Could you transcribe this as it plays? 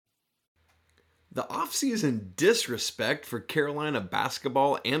The offseason disrespect for Carolina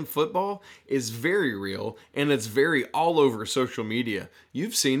basketball and football is very real, and it's very all over social media.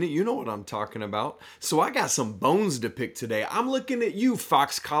 You've seen it, you know what I'm talking about. So I got some bones to pick today. I'm looking at you,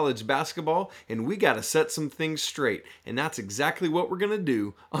 Fox College basketball, and we got to set some things straight. And that's exactly what we're going to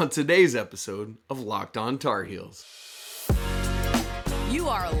do on today's episode of Locked On Tar Heels. You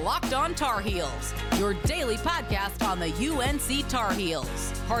are Locked On Tar Heels, your daily podcast on the UNC Tar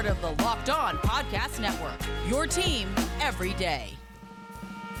Heels. Part of the Locked On Podcast Network, your team every day.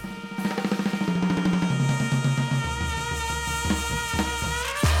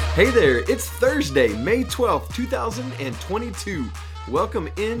 Hey there, it's Thursday, May 12th, 2022. Welcome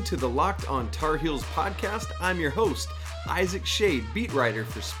into the Locked On Tar Heels podcast. I'm your host, Isaac Shade, beat writer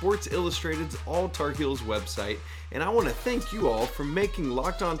for Sports Illustrated's All Tar Heels website, and I want to thank you all for making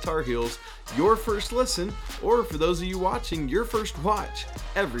Locked On Tar Heels your first listen, or for those of you watching, your first watch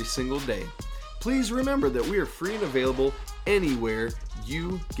every single day. Please remember that we are free and available anywhere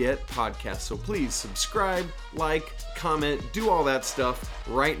you get podcasts, so please subscribe, like, comment, do all that stuff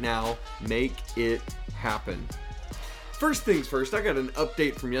right now. Make it happen. First things first, I got an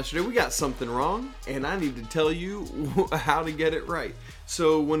update from yesterday. We got something wrong, and I need to tell you how to get it right.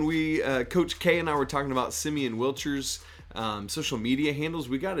 So when Coach K and I were talking about Simeon Wilcher's social media handles,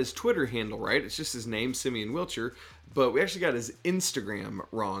 we got his Twitter handle right. It's just his name, Simeon Wilcher, but we actually got his Instagram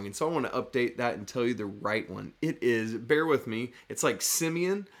wrong. And so I want to update that and tell you the right one. It is, bear with me, it's like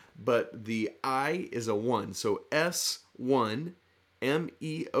Simeon, but the I is a 1. So S1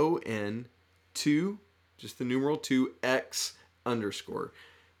 MEON 2, just the numeral 2, X underscore.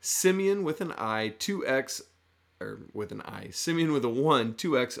 Simeon with an I, 2X, or with an I. Simeon with a 1,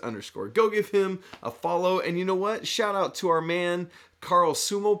 2X underscore. Go give him a follow. And you know what? Shout out to our man, Carl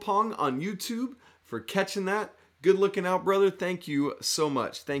Sumopong on YouTube for catching that. Good looking out, brother. Thank you so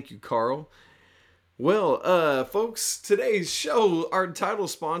much. Thank you, Carl. Well, folks, today's show, our title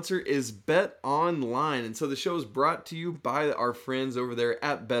sponsor is Bet Online. And so the show is brought to you by our friends over there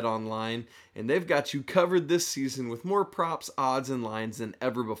at Bet Online. And they've got you covered this season with more props, odds, and lines than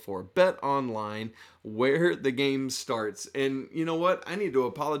ever before. Bet Online, where the game starts. And you know what? I need to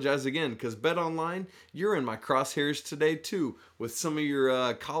apologize again because Bet Online, you're in my crosshairs today too with some of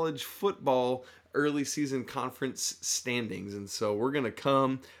your college football early season conference standings. And so we're going to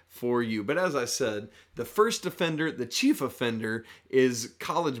come for you. But as I said, the first offender, the chief offender, is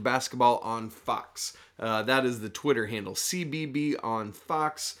college basketball on Fox. That is the Twitter handle, CBB on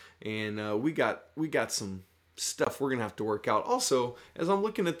Fox. And we got some stuff we're going to have to work out. Also, as I'm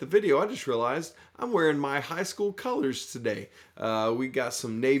looking at the video, I just realized I'm wearing my high school colors today. We got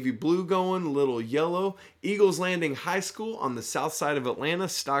some navy blue going, a little yellow. Eagles Landing High School on the south side of Atlanta,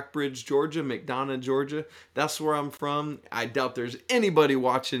 Stockbridge, Georgia, McDonough, Georgia. That's where I'm from. I doubt there's anybody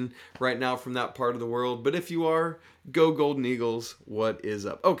watching right now from that part of the world, but if you are, go Golden Eagles. What is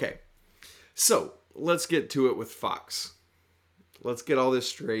up? Okay, so let's get to it with Fox. Let's get all this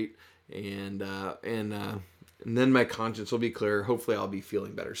straight, and then my conscience will be clear. Hopefully I'll be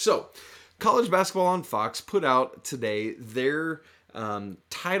feeling better. So, College Basketball on Fox put out today their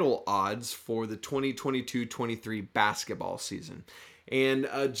title odds for the 2022-23 basketball season. And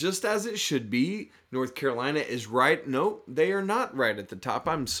just as it should be, North Carolina is right. No, they are not right at the top.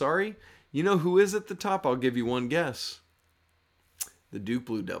 I'm sorry. You know who is at the top? I'll give you one guess. The Duke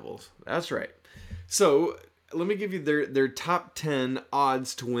Blue Devils. That's right. So, let me give you their top 10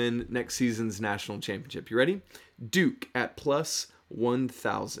 odds to win next season's national championship. You ready? Duke at plus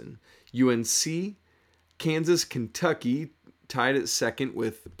 1,000. UNC, Kansas, Kentucky tied at second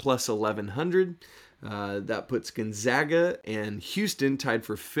with plus 1,100. That puts Gonzaga and Houston tied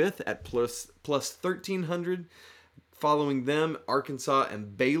for fifth at plus 1,300. Following them, Arkansas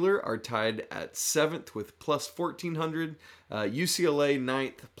and Baylor are tied at 7th with plus 1,400. UCLA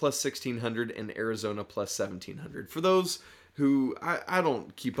 9th, plus 1,600, and Arizona plus 1,700. For those who, I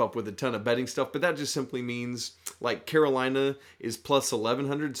don't keep up with a ton of betting stuff, but that just simply means, like, Carolina is plus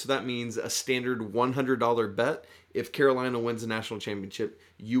 1,100, so that means a standard $100 bet. If Carolina wins the national championship,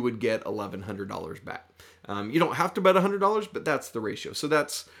 you would get $1,100 back. You don't have to bet $100, but that's the ratio. So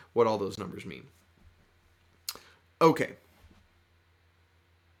that's what all those numbers mean. Okay.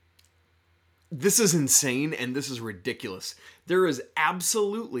 This is insane and this is ridiculous. There is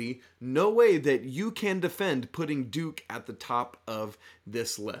absolutely no way that you can defend putting Duke at the top of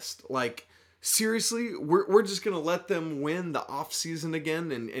this list. Like, seriously, we're just going to let them win the offseason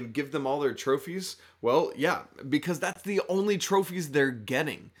again and give them all their trophies? Well, yeah, because that's the only trophies they're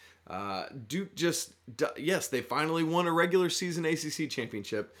getting. Duke just, yes, they finally won a regular season ACC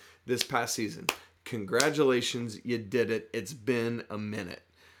championship this past season. Congratulations, you did it. It's been a minute.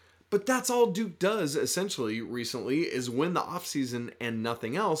 But that's all Duke does essentially recently is win the offseason and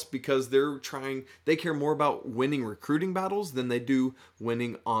nothing else, because they care more about winning recruiting battles than they do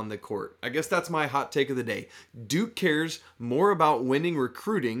winning on the court. I guess that's my hot take of the day. Duke cares more about winning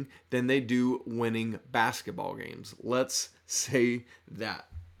recruiting than they do winning basketball games. Let's say that.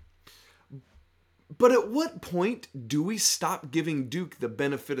 But at what point do we stop giving Duke the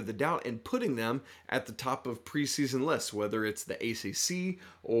benefit of the doubt and putting them at the top of preseason lists, whether it's the ACC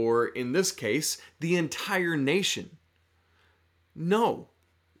or, in this case, the entire nation? No,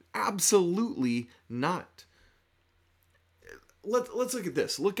 absolutely not. Let's look at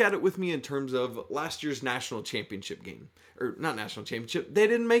this. Look at it with me in terms of last year's national championship game. Or not national championship. They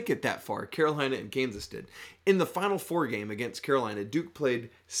didn't make it that far. Carolina and Kansas did. In the Final Four game against Carolina, Duke played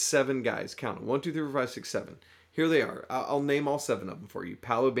 7 guys. Count them. 1, 2, 3, 4, 5, 6, 7. Here they are. I'll name all 7 of them for you.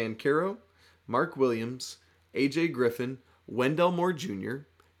 Paolo Banchero, Mark Williams, AJ Griffin, Wendell Moore Jr.,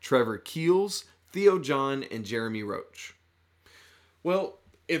 Trevor Keels, Theo John, and Jeremy Roach. Well,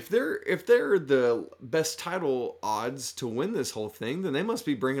 if they're the best title odds to win this whole thing, then they must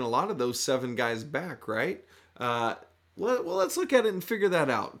be bringing a lot of those 7 guys back, right? Well, let's look at it and figure that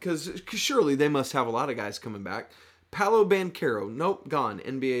out, because surely they must have a lot of guys coming back. Paolo Banchero, nope, gone,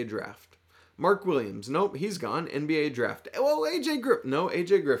 NBA draft. Mark Williams, nope, he's gone, NBA draft. Well, AJ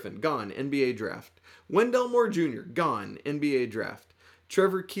Griffin, gone, NBA draft. Wendell Moore Jr., gone, NBA draft.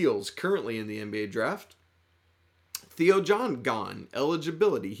 Trevor Keels, currently in the NBA draft. Theo John, gone,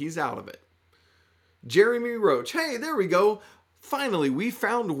 eligibility, he's out of it. Jeremy Roach, hey, there we go. Finally, we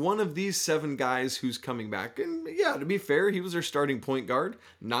found one of these 7 guys who's coming back. And yeah, to be fair, he was their starting point guard.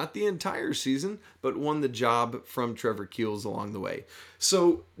 Not the entire season, but won the job from Trevor Keels along the way.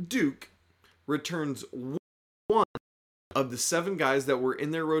 So Duke returns 1 of the 7 guys that were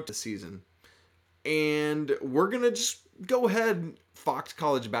in their rotation season. And we're going to just go ahead, Fox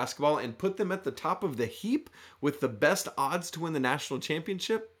College Basketball, and put them at the top of the heap with the best odds to win the national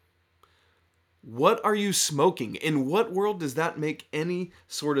championship. What are you smoking? In what world does that make any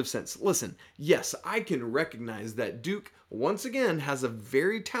sort of sense? Listen, yes, I can recognize that Duke, once again, has a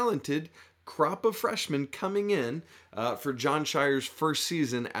very talented crop of freshmen coming in for Jon Scheyer's first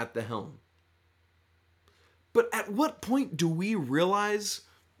season at the helm. But at what point do we realize,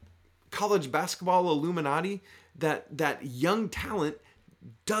 college basketball Illuminati, that young talent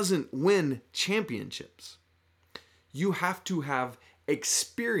doesn't win championships? You have to have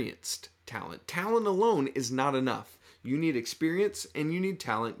experienced talent. Talent alone is not enough. You need experience and you need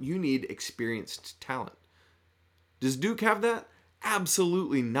talent. You need experienced talent. Does Duke have that?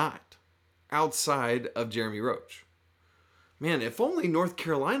 Absolutely not. Outside of Jeremy Roach. Man, if only North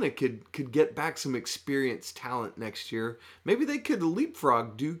Carolina could get back some experienced talent next year, maybe they could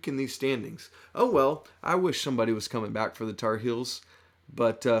leapfrog Duke in these standings. Oh well, I wish somebody was coming back for the Tar Heels.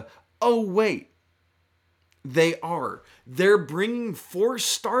 But, oh wait. They are. They're bringing 4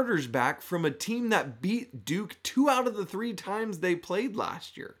 starters back from a team that beat Duke 2 out of the 3 times they played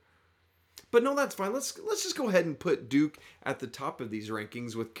last year. But no, that's fine. Let's just go ahead and put Duke at the top of these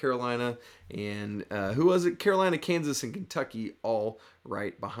rankings with Carolina and who was it? Carolina, Kansas, and Kentucky all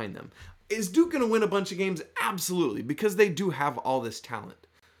right behind them. Is Duke going to win a bunch of games? Absolutely, because they do have all this talent.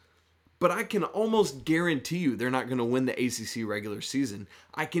 But I can almost guarantee you they're not going to win the ACC regular season.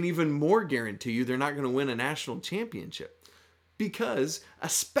 I can even more guarantee you they're not going to win a national championship. Because,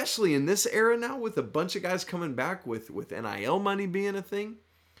 especially in this era now, with a bunch of guys coming back with NIL money being a thing,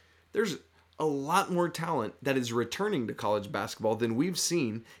 there's a lot more talent that is returning to college basketball than we've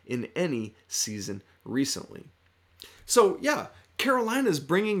seen in any season recently. So, yeah, Carolina's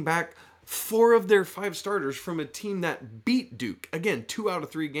bringing back 4 of their 5 starters from a team that beat Duke. Again, 2 out of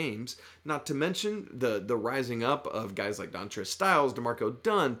 3 games. Not to mention the rising up of guys like Dontrez Styles, DeMarco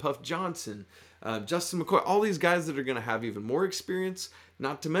Dunn, Puff Johnson, Justin McCoy. All these guys that are going to have even more experience.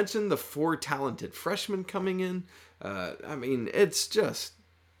 Not to mention the 4 talented freshmen coming in. I mean, it's just...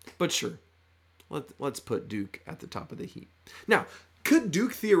 But sure, let's put Duke at the top of the heap. Now, could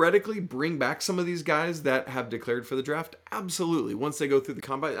Duke theoretically bring back some of these guys that have declared for the draft? Absolutely. Once they go through the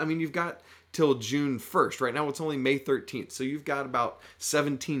combine. I mean, you've got till June 1st. Right now it's only May 13th. So you've got about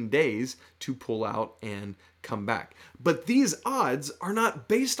 17 days to pull out and come back. But these odds are not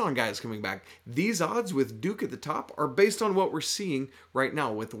based on guys coming back. These odds with Duke at the top are based on what we're seeing right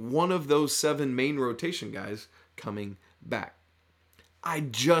now with one of those 7 main rotation guys coming back. I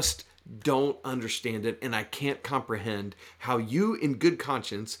just don't understand it, and I can't comprehend how you, in good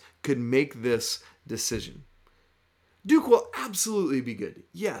conscience, could make this decision. Duke will absolutely be good.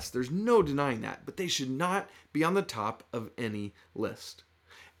 Yes, there's no denying that, but they should not be on the top of any list.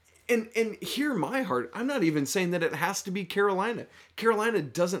 And hear my heart, I'm not even saying that it has to be Carolina. Carolina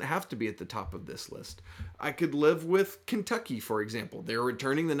doesn't have to be at the top of this list. I could live with Kentucky, for example. They're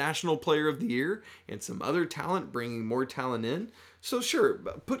returning the National Player of the Year and some other talent, bringing more talent in. So sure,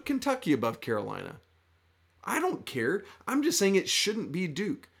 put Kentucky above Carolina. I don't care. I'm just saying it shouldn't be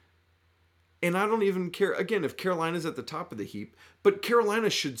Duke. And I don't even care, again, if Carolina's at the top of the heap, but Carolina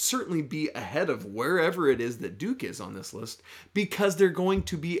should certainly be ahead of wherever it is that Duke is on this list because they're going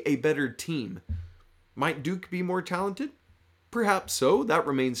to be a better team. Might Duke be more talented? Perhaps so. That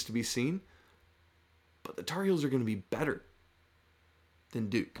remains to be seen. But the Tar Heels are going to be better than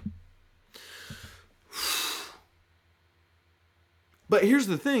Duke. But here's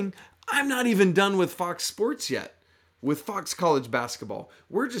the thing. I'm not even done with Fox Sports yet. With Fox College Basketball.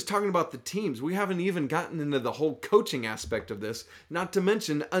 We're just talking about the teams. We haven't even gotten into the whole coaching aspect of this, not to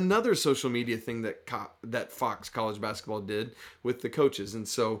mention another social media thing that Fox College Basketball did with the coaches. And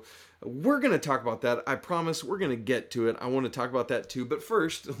so we're going to talk about that. I promise we're going to get to it. I want to talk about that too. But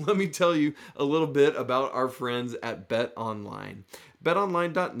first, let me tell you a little bit about our friends at BetOnline.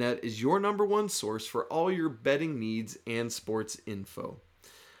 BetOnline.net is your number one source for all your betting needs and sports info.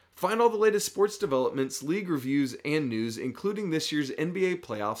 Find all the latest sports developments, league reviews, and news, including this year's NBA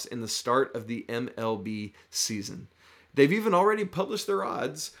playoffs and the start of the MLB season. They've even already published their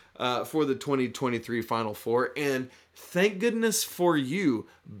odds for the 2023 Final Four, and thank goodness for you,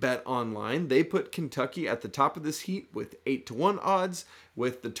 BetOnline. They put Kentucky at the top of this heat with 8-1 odds,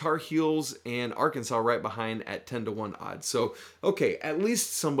 with the Tar Heels and Arkansas right behind at 10-1 odds. So, okay, at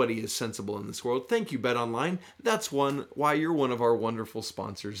least somebody is sensible in this world. Thank you, BetOnline. That's why you're one of our wonderful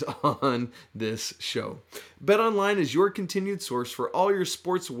sponsors on this show. BetOnline is your continued source for all your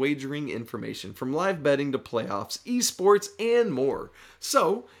sports wagering information, from live betting to playoffs, esports, and more.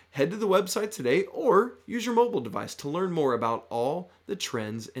 So, head to the website today or use your mobile device to learn more about all the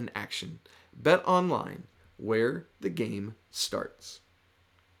trends in action. BetOnline, where the game starts.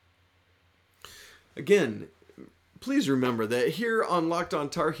 Again, please remember that here on Locked On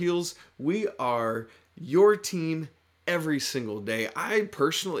Tar Heels, we are your team every single day. I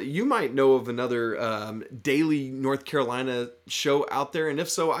personally, you might know of another daily North Carolina show out there, and if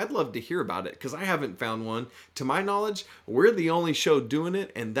so, I'd love to hear about it because I haven't found one. To my knowledge, we're the only show doing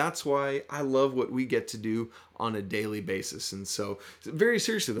it, and that's why I love what we get to do on a daily basis. And so, very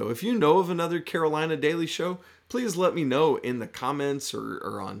seriously though, if you know of another Carolina daily show, please let me know in the comments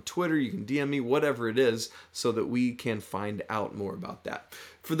or on Twitter. You can DM me, whatever it is, so that we can find out more about that.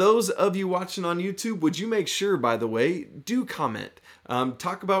 For those of you watching on YouTube, would you make sure, by the way, do comment.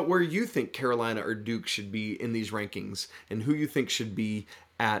 Talk about where you think Carolina or Duke should be in these rankings and who you think should be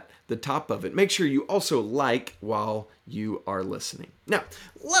at the top of it. Make sure you also like while you are listening. Now,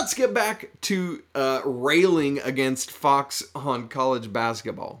 let's get back to railing against Fox on college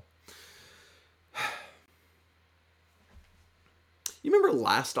basketball. You remember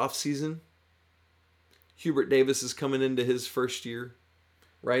last offseason? Hubert Davis is coming into his first year,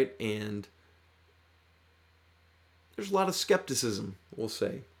 right? And there's a lot of skepticism, we'll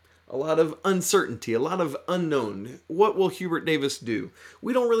say. A lot of uncertainty, a lot of unknown. What will Hubert Davis do?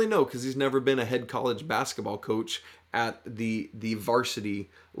 We don't really know because he's never been a head college basketball coach at the varsity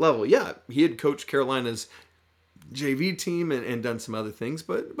level. Yeah, he had coached Carolina's JV team and done some other things,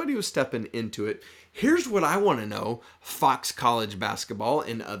 but he was stepping into it. Here's what I want to know, Fox College Basketball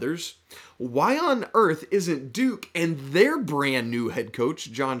and others. Why on earth isn't Duke and their brand new head coach,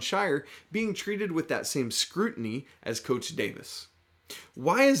 Jon Scheyer, being treated with that same scrutiny as Coach Davis?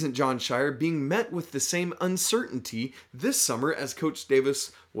 Why isn't Jon Scheyer being met with the same uncertainty this summer as Coach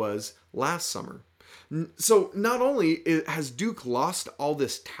Davis was last summer? So not only has Duke lost all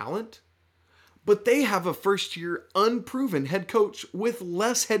this talent, but they have a first-year unproven head coach with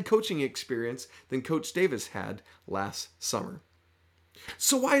less head coaching experience than Coach Davis had last summer.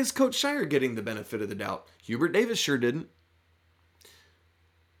 So why is Coach Scheyer getting the benefit of the doubt? Hubert Davis sure didn't.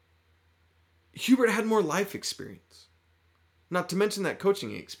 Hubert had more life experience. Not to mention that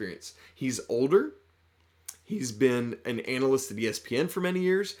coaching experience. He's older. He's been an analyst at ESPN for many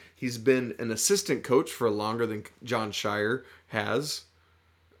years. He's been an assistant coach for longer than Jon Scheyer has.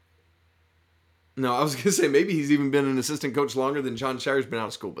 No, I was going to say maybe he's even been an assistant coach longer than Jon Scheyer's been out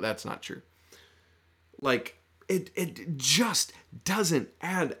of school, but that's not true. Like, it just doesn't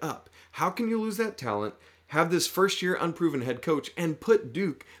add up. How can you lose that talent, have this first-year unproven head coach, and put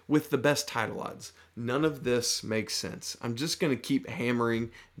Duke with the best title odds? None of this makes sense. I'm just going to keep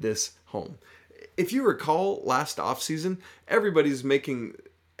hammering this home. If you recall last offseason, everybody's making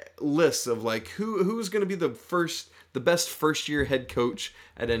lists of like who's going to be the best first-year head coach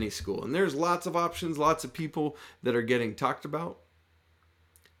at any school. And there's lots of options, lots of people that are getting talked about.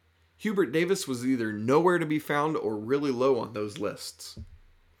 Hubert Davis was either nowhere to be found or really low on those lists.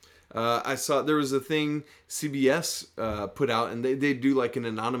 I saw there was a thing CBS put out, and they do like an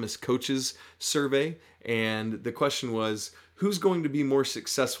anonymous coaches survey. And the question was, who's going to be more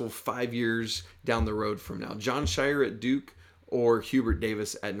successful 5 years down the road from now? Jon Scheyer at Duke or Hubert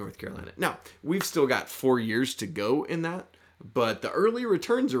Davis at North Carolina? Now, we've still got 4 years to go in that, but the early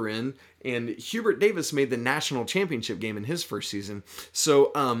returns are in, and Hubert Davis made the national championship game in his first season.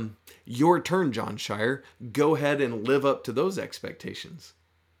 So, your turn, Jon Scheyer. Go ahead and live up to those expectations.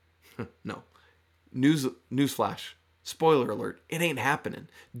 No. Newsflash. Spoiler alert. It ain't happening.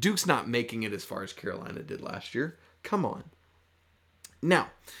 Duke's not making it as far as Carolina did last year. Come on.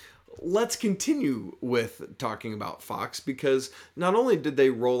 Now, let's continue with talking about Fox, because not only did they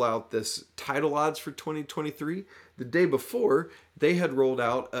roll out this title odds for 2023, the day before, they had rolled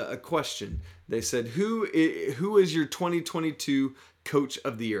out a question. They said, who is your 2022 Coach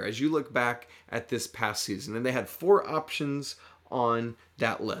of the Year as you look back at this past season? And they had 4 options on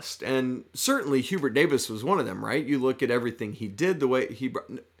that list. And certainly Hubert Davis was one of them, right? You look at everything he did, the way he...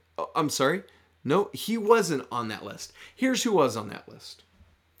 I'm sorry. No, he wasn't on that list. Here's who was on that list.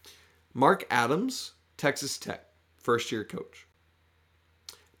 Mark Adams, Texas Tech, first-year coach.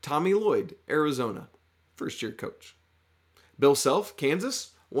 Tommy Lloyd, Arizona, first-year coach. Bill Self,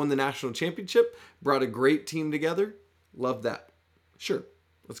 Kansas, won the national championship, brought a great team together. Love that. Sure,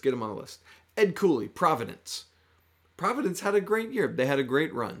 let's get him on the list. Ed Cooley, Providence. Providence had a great year. They had a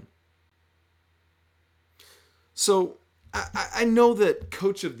great run. So I know that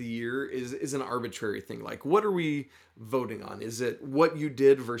Coach of the Year is an arbitrary thing. Like, what are we voting on? Is it what you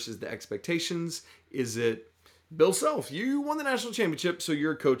did versus the expectations? Is it Bill Self, you won the national championship, so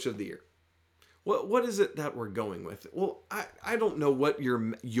you're Coach of the Year? What is it that we're going with? Well, I don't know what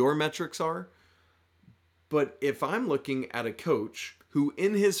your metrics are, but if I'm looking at a coach who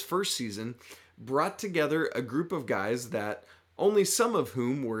in his first season brought together a group of guys that only some of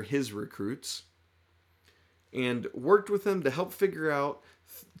whom were his recruits and worked with them to help figure out,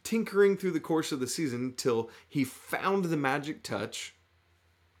 tinkering through the course of the season till he found the magic touch,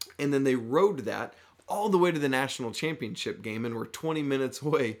 and then they rode that all the way to the national championship game and were 20 minutes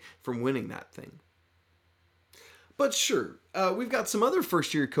away from winning that thing. But sure, we've got some other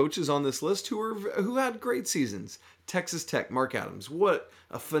first-year coaches on this list who had great seasons. Texas Tech, Mark Adams. What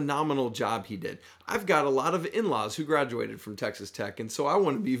a phenomenal job he did. I've got a lot of in-laws who graduated from Texas Tech, and so I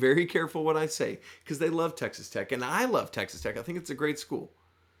want to be very careful what I say, because they love Texas Tech, and I love Texas Tech. I think it's a great school.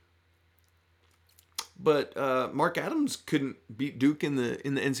 But Mark Adams couldn't beat Duke in the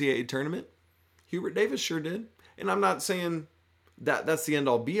NCAA tournament. Hubert Davis sure did. And I'm not saying that's the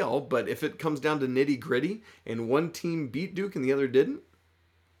end-all be-all, but if it comes down to nitty-gritty and one team beat Duke and the other didn't,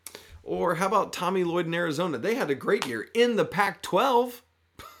 or how about Tommy Lloyd in Arizona? They had a great year in the Pac-12.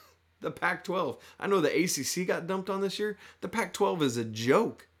 The Pac-12. I know the ACC got dumped on this year. The Pac-12 is a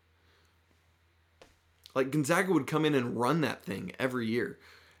joke. Like, Gonzaga would come in and run that thing every year.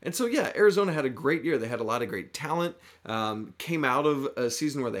 And so, yeah, Arizona had a great year. They had a lot of great talent. Came out of a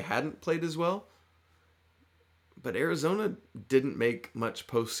season where they hadn't played as well. But Arizona didn't make much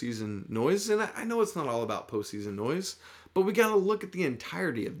postseason noise. And I know it's not all about postseason noise, but we got to look at the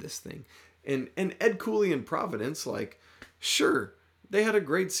entirety of this thing. And Ed Cooley in Providence, like, sure, they had a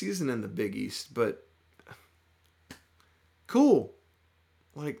great season in the Big East, but cool.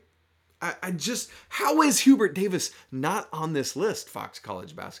 Like, I just, how is Hubert Davis not on this list, Fox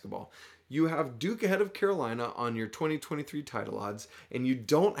College Basketball? You have Duke ahead of Carolina on your 2023 title odds, and you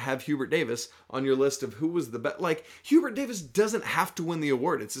don't have Hubert Davis on your list of who was the best. Like, Hubert Davis doesn't have to win the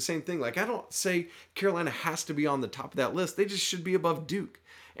award. It's the same thing. Like, I don't say Carolina has to be on the top of that list. They just should be above Duke.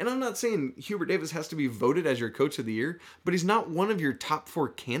 And I'm not saying Hubert Davis has to be voted as your Coach of the Year, but he's not one of your top 4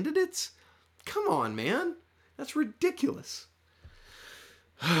 candidates? Come on, man. That's ridiculous.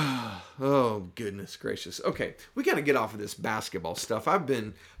 Oh, goodness gracious. Okay, we got to get off of this basketball stuff. I've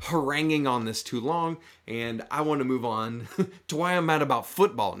been haranguing on this too long, and I want to move on to why I'm mad about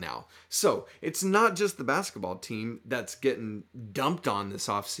football now. So, it's not just the basketball team that's getting dumped on this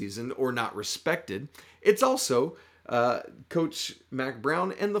offseason or not respected. It's also Coach Mack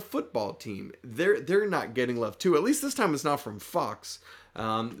Brown and the football team. They're not getting love too. At least this time it's not from Fox.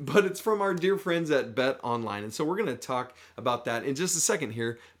 But it's from our dear friends at Bet Online. And so we're going to talk about that in just a second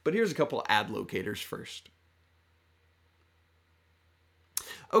here. But here's a couple ad locators first.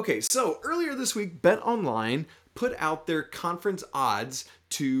 Okay, so earlier this week, Bet Online put out their conference odds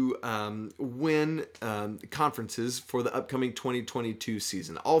to win conferences for the upcoming 2022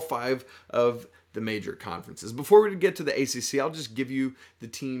 season. All 5 of the major conferences. Before we get to the ACC, I'll just give you the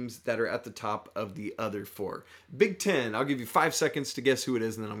teams that are at the top of the other 4. Big Ten, I'll give you 5 seconds to guess who it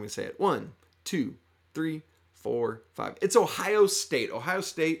is, and then I'm going to say it. 1, 2, 3, 4, 5. It's Ohio State. Ohio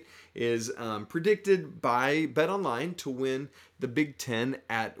State is predicted by BetOnline to win the Big Ten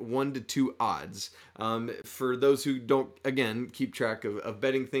at 1-2 odds. For those who don't, again, keep track of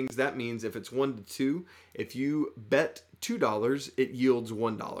betting things, that means if it's 1-2, if you bet $2, it yields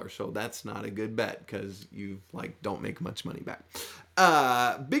 $1. So that's not a good bet because you don't make much money back.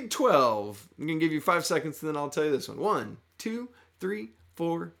 Big 12. I'm going to give you 5 seconds and then I'll tell you this one. 1, 2, 3,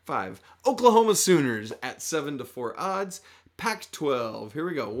 4, 5. Oklahoma Sooners at 7-4 odds. Pac-12. Here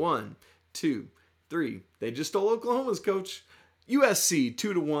we go. 1, 2, 3. They just stole Oklahoma's coach. USC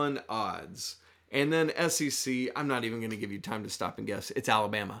 2-1 odds. And then SEC, I'm not even going to give you time to stop and guess. It's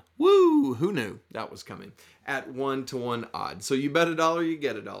Alabama. Woo! Who knew that was coming? At 1-1 odds. So you bet $1, you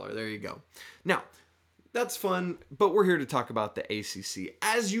get $1. There you go. Now, that's fun, but we're here to talk about the ACC.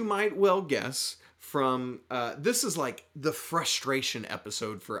 As you might well guess from, this is like the frustration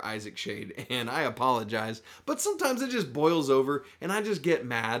episode for Isaac Shade, and I apologize, but sometimes it just boils over, and I just get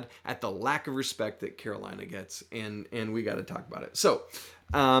mad at the lack of respect that Carolina gets, and we got to talk about it. So,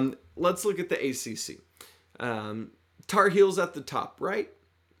 let's look at the ACC. Tar Heels at the top, right?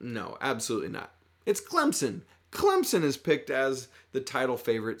 No, absolutely not. It's Clemson. Clemson is picked as the title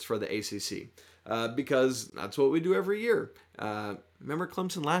favorites for the ACC because that's what we do every year. Remember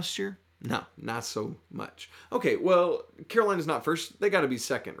Clemson last year? No, not so much. Okay, well, Carolina's not first. They got to be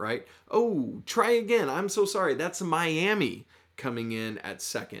second, right? Oh, try again. I'm so sorry. That's Miami coming in at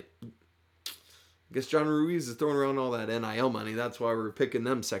second. I guess John Ruiz is throwing around all that NIL money. That's why we're picking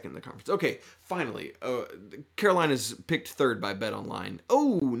them second in the conference. Okay, finally, Carolina's picked third by BetOnline.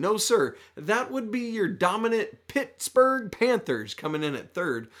 Oh, no, sir. That would be your dominant Pittsburgh Panthers coming in at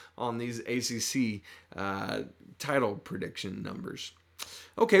third on these ACC title prediction numbers.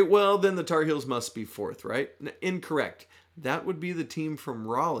 Okay, well, then the Tar Heels must be fourth, right? Incorrect. That would be the team from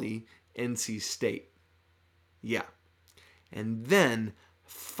Raleigh, NC State. Yeah. And then,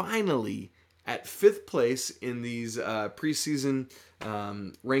 finally, at fifth place in these preseason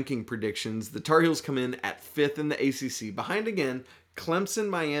ranking predictions, the Tar Heels come in at fifth in the ACC, behind again Clemson,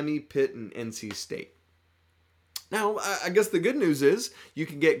 Miami, Pitt, and NC State. Now, I guess the good news is you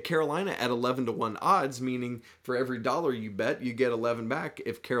can get Carolina at 11-1 odds, meaning for every $1 you bet, you get 11 back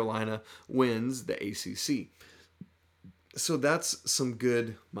if Carolina wins the ACC. So that's some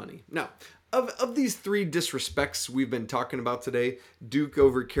good money. Now, of these 3 disrespects we've been talking about today, Duke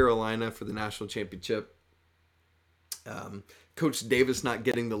over Carolina for the national championship, Coach Davis not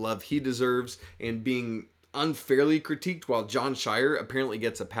getting the love he deserves and being unfairly critiqued while John Shire apparently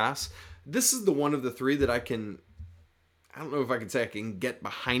gets a pass. This is the one of the 3 that I don't know if I can say I can get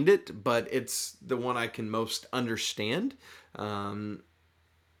behind it, but it's the one I can most understand.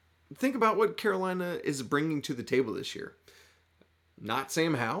 Think about what Carolina is bringing to the table this year. Not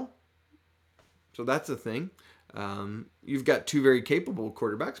Sam Howell. So that's a thing. You've got 2 very capable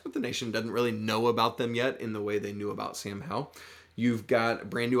quarterbacks, but the nation doesn't really know about them yet in the way they knew about Sam Howell. You've got a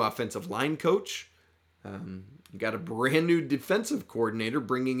brand new offensive line coach. You've got a brand new defensive coordinator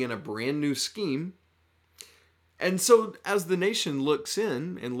bringing in a brand new scheme. And so as the nation looks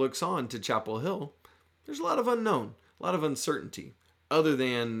in and looks on to Chapel Hill, there's a lot of unknown, a lot of uncertainty, other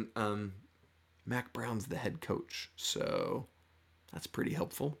than Mac Brown's the head coach. So that's pretty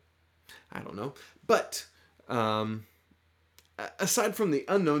helpful. I don't know. But aside from the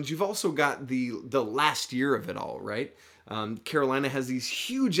unknowns, you've also got the last year of it all, right? Carolina has these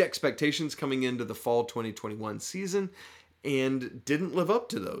huge expectations coming into the fall 2021 season and didn't live up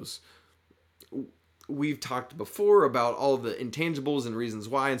to those. We've talked before about all the intangibles and reasons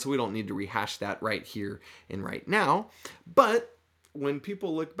why, and so we don't need to rehash that right here and right now. But when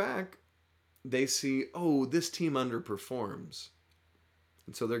people look back, they see, oh, this team underperforms.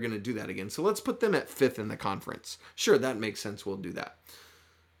 And so they're going to do that again. So let's put them at 5th in the conference. Sure, that makes sense. We'll do that.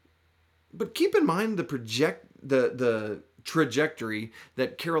 But keep in mind the trajectory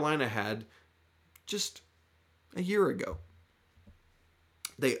that Carolina had just a year ago.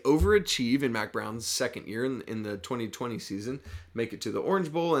 They overachieve in Mac Brown's second year in the 2020 season, make it to the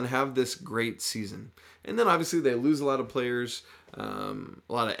Orange Bowl, and have this great season. And then obviously they lose a lot of players, a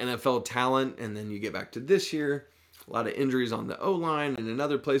lot of NFL talent, and then you get back to this year. A lot of injuries on the O-line, and in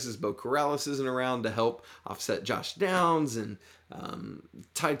other places, Bo Corrales isn't around to help offset Josh Downs, and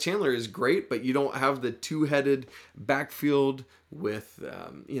Ty Chandler is great, but you don't have the two-headed backfield with,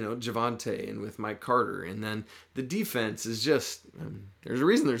 Javonte and with Mike Carter. And then the defense is just, there's a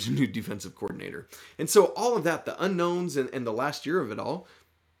reason there's a new defensive coordinator. And so all of that, the unknowns and the last year of it all,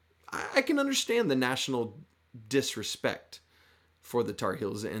 I can understand the national disrespect for the Tar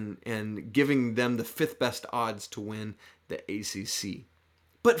Heels and giving them the 5th best odds to win the ACC.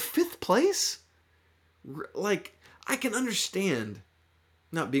 But 5th place? Like, I can understand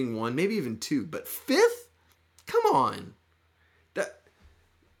not being 1, maybe even 2, but 5th? Come on.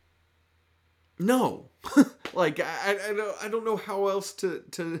 No. Like, I don't know how else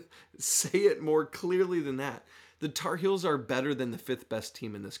to say it more clearly than that. The Tar Heels are better than the 5th best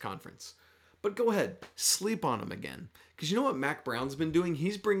team in this conference. But go ahead, sleep on them again. Because you know what Mac Brown's been doing?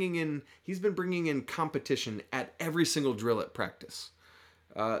 He's been bringing in competition at every single drill at practice.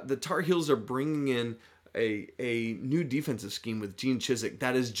 The Tar Heels are bringing in a new defensive scheme with Gene Chizik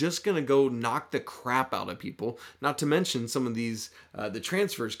that is just going to go knock the crap out of people. Not to mention some of these, the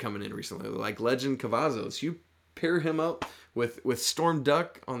transfers coming in recently, like Legend Cavazos. You pair him up with Storm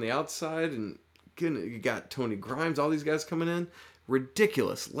Duck on the outside, and you got Tony Grimes, all these guys coming in.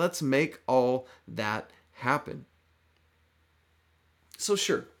 Ridiculous. Let's make all that happen. So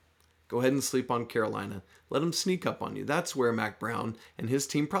sure, go ahead and sleep on Carolina. Let them sneak up on you. That's where Mac Brown and his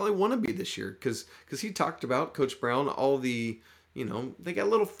team probably want to be this year, because he talked about, Coach Brown, all the, they got a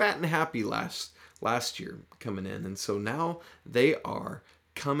little fat and happy last year coming in. And so now they are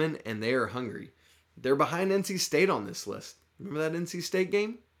coming and they are hungry. They're behind NC State on this list. Remember that NC State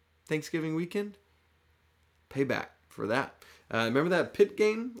game? Thanksgiving weekend? Payback for that. Remember that Pitt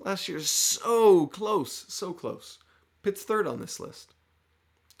game last year? So close, so close. Pitt's 3rd on this list.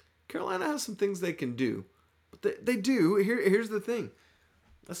 Carolina has some things they can do, but they do. Here's the thing.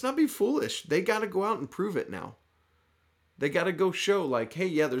 Let's not be foolish. They got to go out and prove it now. They got to go show like, hey,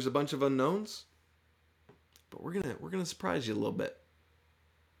 yeah, there's a bunch of unknowns, but we're gonna surprise you a little bit.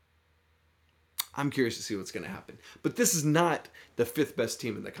 I'm curious to see what's going to happen. But this is not the 5th best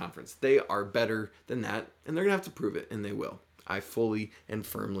team in the conference. They are better than that, and they're going to have to prove it, and they will. I fully and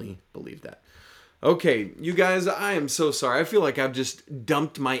firmly believe that. Okay, you guys, I am so sorry. I feel like I've just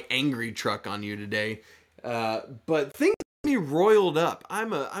dumped my angry truck on you today. But things got me roiled up.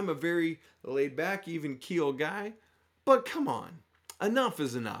 I'm a very laid back, even keel guy. But come on, enough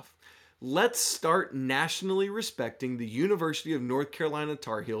is enough. Let's start nationally respecting the University of North Carolina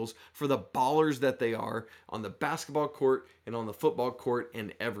Tar Heels for the ballers that they are on the basketball court and on the football court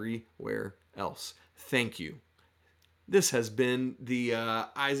and everywhere else. Thank you. This has been the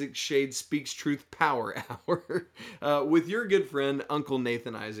Isaac Shade Speaks Truth Power Hour with your good friend, Uncle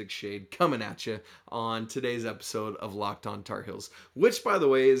Nathan Isaac Shade, coming at you on today's episode of Locked On Tar Heels, which, by the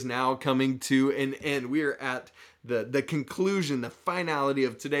way, is now coming to an end. We are at the conclusion, the finality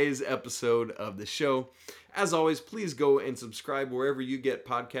of today's episode of the show. As always, please go and subscribe wherever you get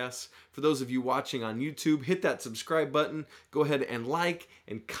podcasts. For those of you watching on YouTube, hit that subscribe button. Go ahead and like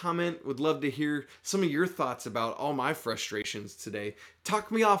and comment. Would love to hear some of your thoughts about all my frustrations today.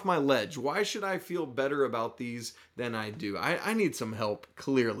 Talk me off my ledge. Why should I feel better about these than I do? I need some help,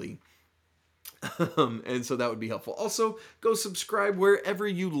 clearly. And so that would be helpful. Also, go subscribe wherever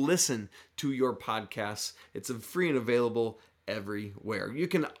you listen to your podcasts. It's free and available everywhere. You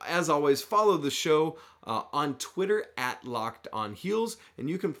can, as always, follow the show on Twitter at Locked On Heels, and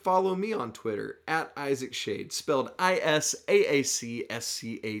you can follow me on Twitter at Isaac Shade, spelled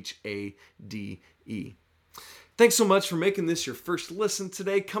ISAACSCHADE. Thanks so much for making this your first listen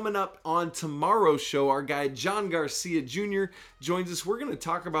today. Coming up on tomorrow's show, our guy John Garcia Jr. joins us. We're going to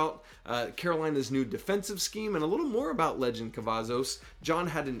talk about Carolina's new defensive scheme and a little more about Legend Cavazos. John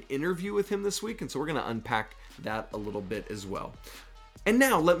had an interview with him this week, and so we're going to unpack that a little bit as well. And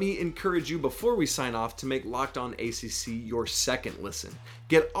now let me encourage you before we sign off to make Locked On ACC your second listen.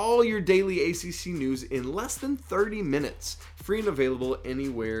 Get all your daily ACC news in less than 30 minutes, free and available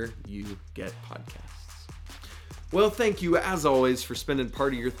anywhere you get podcasts. Well, thank you, as always, for spending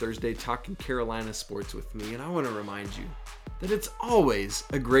part of your Thursday talking Carolina sports with me, and I want to remind you that it's always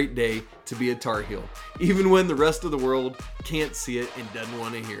a great day to be a Tar Heel, even when the rest of the world can't see it and doesn't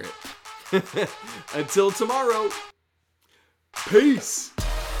want to hear it. Until tomorrow, peace!